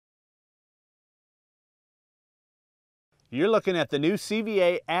You're looking at the new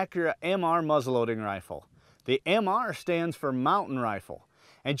CVA ACCURA MR muzzleloading rifle. The MR stands for mountain rifle.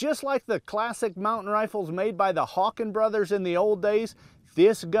 And just like the classic mountain rifles made by the Hawken brothers in the old days,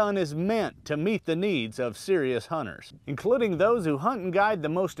 this gun is meant to meet the needs of serious hunters, including those who hunt and guide the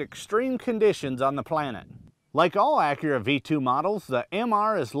most extreme conditions on the planet. Like all ACCURA V2 models, the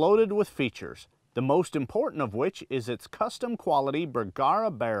MR is loaded with features, the most important of which is its custom quality Bergara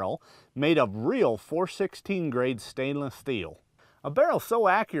barrel made of real 416 grade stainless steel. A barrel so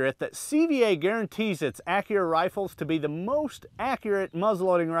accurate that CVA guarantees its ACCURA rifles to be the most accurate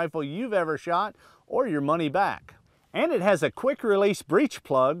muzzleloading rifle you've ever shot, or your money back. And it has a quick release breech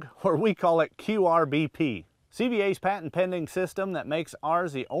plug, or we call it QRBP. CVA's patent pending system that makes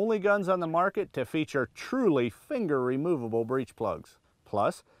ours the only guns on the market to feature truly finger removable breech plugs.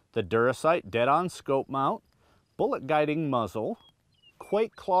 Plus, the Durasight dead-on scope mount, bullet guiding muzzle,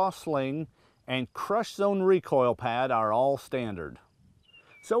 quake claw sling, and crush zone recoil pad are all standard.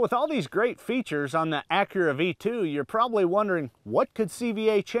 So with all these great features on the ACCURA V2, you're probably wondering, what could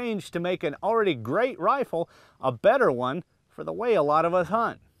CVA change to make an already great rifle a better one for the way a lot of us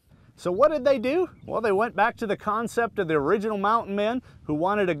hunt? So what did they do? Well, they went back to the concept of the original mountain men who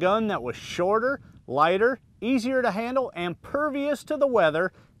wanted a gun that was shorter, lighter, easier to handle, and pervious to the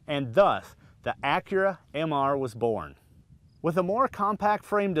weather, and thus the ACCURA MR was born. With a more compact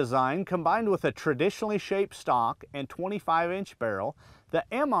frame design combined with a traditionally shaped stock and 25-inch barrel, the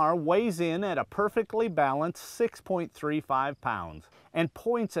MR weighs in at a perfectly balanced 6.35 pounds and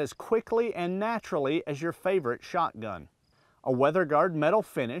points as quickly and naturally as your favorite shotgun. A weather guard metal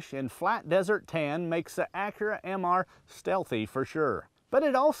finish in flat desert tan makes the ACCURA MR stealthy for sure, but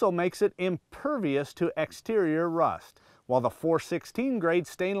it also makes it impervious to exterior rust, while the 416 grade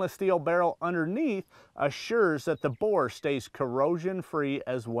stainless steel barrel underneath assures that the bore stays corrosion free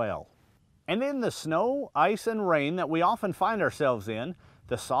as well. And in the snow, ice, and rain that we often find ourselves in,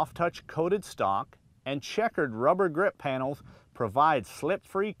 the soft touch coated stock and checkered rubber grip panels provide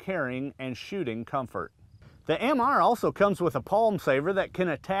slip-free carrying and shooting comfort. The MR also comes with a palm saver that can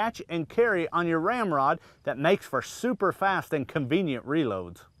attach and carry on your ramrod that makes for super fast and convenient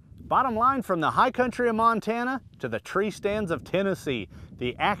reloads. Bottom line, from the high country of Montana to the tree stands of Tennessee,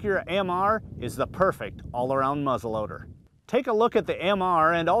 the ACCURA MR is the perfect all-around muzzleloader. Take a look at the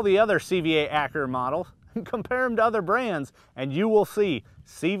MR and all the other CVA ACCURA models and compare them to other brands, and you will see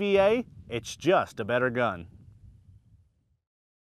CVA, it's just a better gun.